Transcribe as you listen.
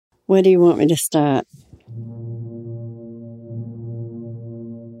Where do you want me to start?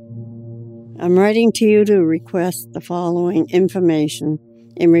 I'm writing to you to request the following information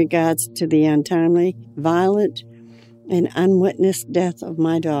in regards to the untimely, violent, and unwitnessed death of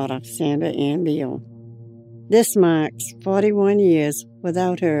my daughter, Sandra Ann Beal. This marks 41 years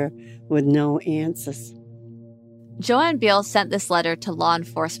without her, with no answers. Joanne Beal sent this letter to law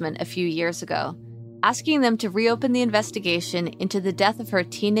enforcement a few years ago, asking them to reopen the investigation into the death of her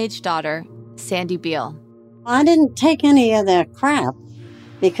teenage daughter, Sandy Beal. I didn't take any of their crap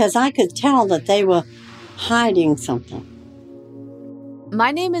because I could tell that they were hiding something.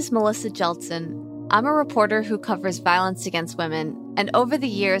 My name is Melissa Jeltsin. I'm a reporter who covers violence against women, and over the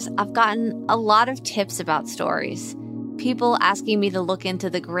years, I've gotten a lot of tips about stories. People asking me to look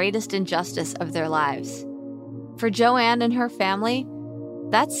into the greatest injustice of their lives. For Joanne and her family,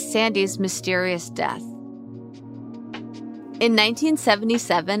 that's Sandy's mysterious death. In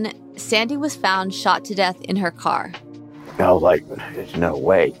 1977, Sandy was found shot to death in her car. I was like, there's no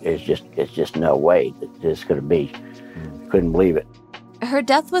way. It's just no way that this could be. Couldn't believe it. Her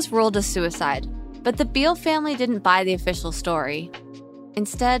death was ruled a suicide, but the Beal family didn't buy the official story.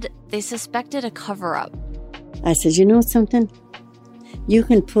 Instead, they suspected a cover-up. I said, you know something? You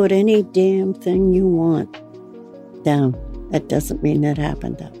can put any damn thing you want down. That doesn't mean it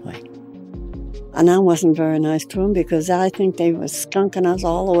happened that way. And I wasn't very nice to them because I think they were skunking us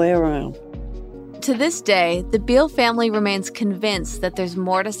all the way around. To this day, the Beal family remains convinced that there's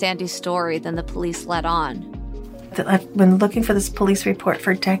more to Sandy's story than the police let on. I've been looking for this police report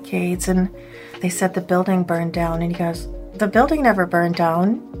for decades, and they said the building burned down. And he goes, the building never burned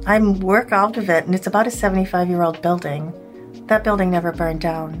down. I work out of it, and it's about a 75-year-old building. That building never burned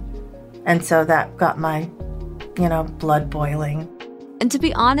down. And so that got my, blood boiling. And to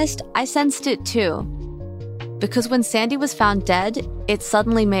be honest, I sensed it too. Because when Sandy was found dead, it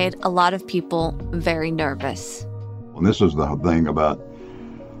suddenly made a lot of people very nervous. And this is the thing about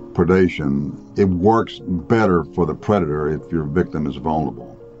predation. It works better for the predator if your victim is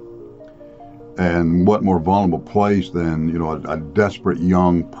vulnerable. And what more vulnerable place than, a desperate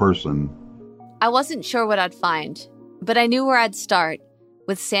young person. I wasn't sure what I'd find, but I knew where I'd start,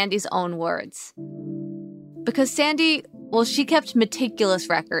 with Sandy's own words. Because Sandy, she kept meticulous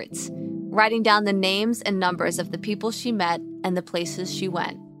records, writing down the names and numbers of the people she met and the places she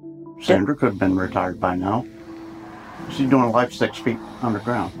went. Sandra could have been retired by now. She's doing life 6 feet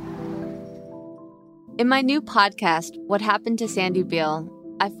underground. In my new podcast, What Happened to Sandy Beal,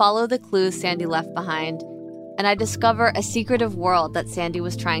 I follow the clues Sandy left behind, and I discover a secretive world that Sandy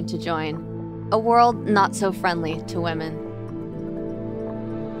was trying to join, a world not so friendly to women.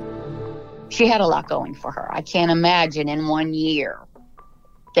 She had a lot going for her. I can't imagine in 1 year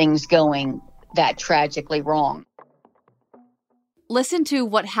things going that tragically wrong. Listen to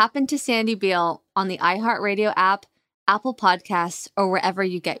What Happened to Sandy Beal on the iHeartRadio app, Apple Podcasts, or wherever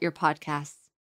you get your podcasts.